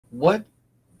what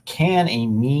can a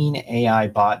mean AI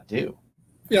bot do?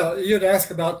 Yeah, you'd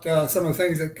ask about some of the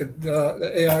things that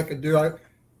the AI could do.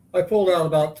 I pulled out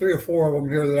about 3 or 4 of them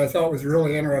here that I thought was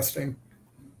really interesting.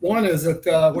 One is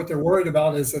that what they're worried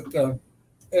about is that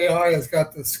AI has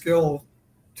got the skill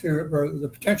to, or the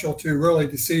potential to really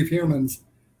deceive humans.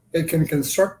 It can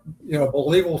construct,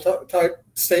 believable type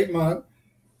statement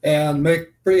and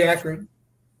make pretty accurate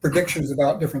predictions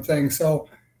about different things. So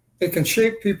it can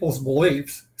shape people's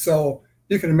beliefs. So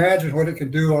you can imagine what it can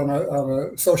do on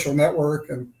a social network,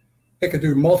 and it could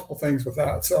do multiple things with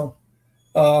that. So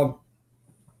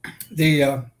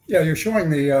you're showing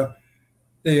the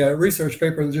research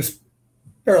paper that just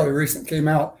fairly recent came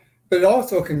out, but it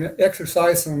also can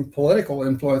exercise some political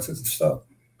influences and stuff.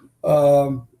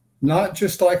 Not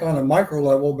just like on a micro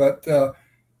level, but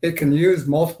it can use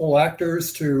multiple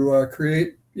actors to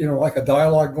create, like a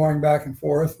dialogue going back and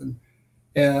forth, and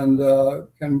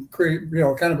can create,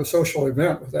 kind of a social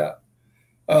event with that.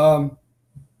 The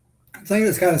thing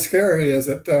that's kind of scary is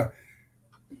that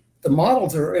the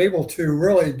models are able to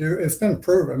really do, it's been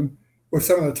proven with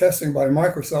some of the testing by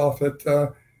Microsoft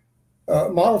that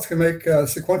models can make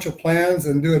sequential plans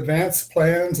and do advanced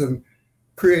plans and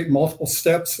create multiple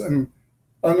steps. And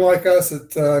unlike us,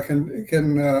 it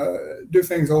can do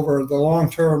things over the long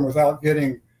term without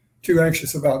getting too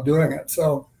anxious about doing it.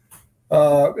 So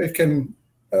it can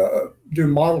do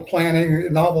model planning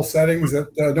in novel settings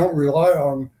that don't rely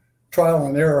on trial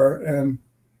and error. And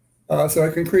so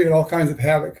it can create all kinds of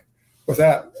havoc with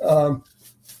that.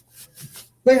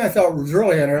 Thing I thought was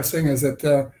really interesting is that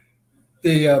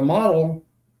the model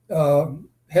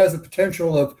has the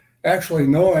potential of actually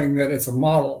knowing that it's a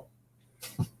model.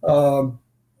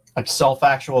 Like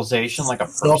self-actualization, like a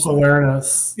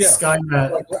self-awareness. Yeah.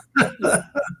 Skynet.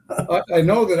 I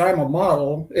know that I'm a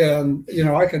model, and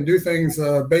I can do things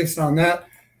based on that.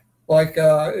 Like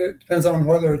it depends on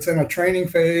whether it's in a training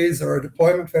phase or a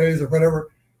deployment phase or whatever.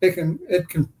 It can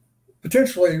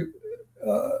potentially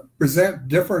present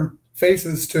different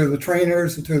faces to the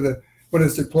trainers and to when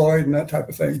it's deployed and that type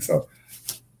of thing. So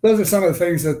those are some of the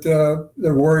things that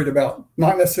they're worried about.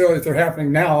 Not necessarily if they're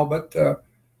happening now, but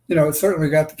it's certainly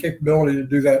got the capability to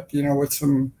do that. With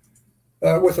some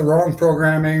with the wrong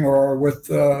programming or with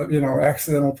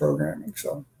accidental programming.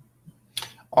 So.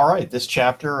 All right, this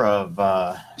chapter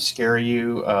of Scare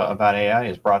You About AI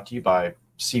is brought to you by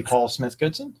C. Paul Smith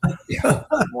Goodson. Yeah.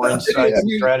 More insights and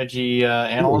strategy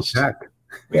analyst.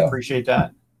 We appreciate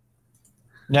that.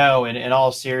 No, in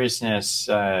all seriousness,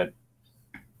 I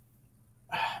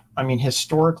mean,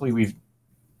 historically,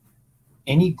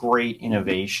 any great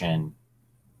innovation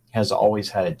has always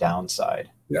had a downside.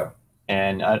 Yeah.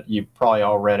 And you probably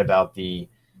all read about the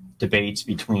debates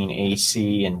between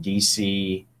AC and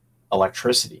DC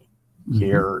electricity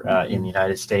here in the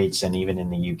United States and even in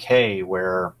the UK,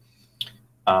 where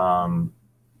I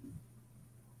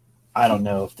don't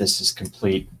know if this is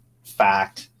complete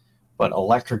fact, but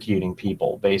electrocuting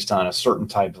people based on a certain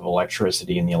type of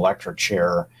electricity in the electric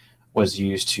chair was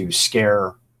used to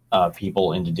scare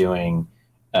people into doing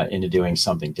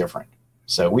something different.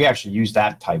 So we actually used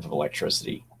that type of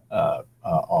electricity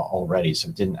already, so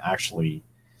it didn't actually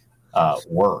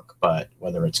work. But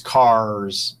whether it's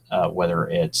cars, whether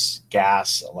it's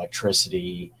gas,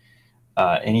 electricity,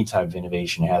 any type of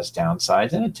innovation has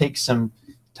downsides, and it takes some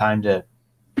time to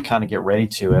kind of get ready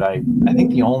to it. I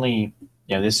think the only,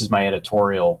 this is my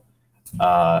editorial,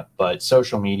 but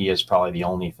social media is probably the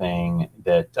only thing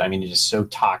that, I mean, it is so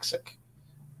toxic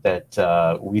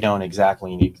that we don't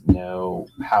exactly need to know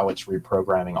how it's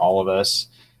reprogramming all of us.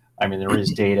 I mean, there is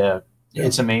data.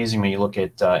 It's amazing when you look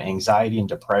at anxiety and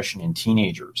depression in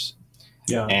teenagers.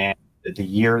 Yeah. And the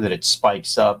year that it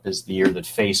spikes up is the year that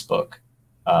Facebook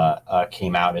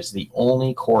came out as the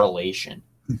only correlation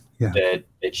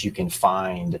that you can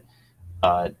find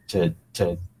to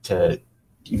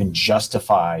even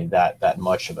justify that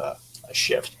much of a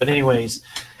shift. But anyways,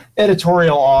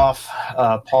 editorial off.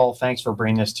 Paul, thanks for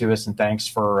bringing this to us, and thanks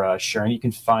for sharing. You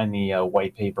can find the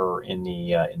white paper in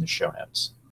the show notes.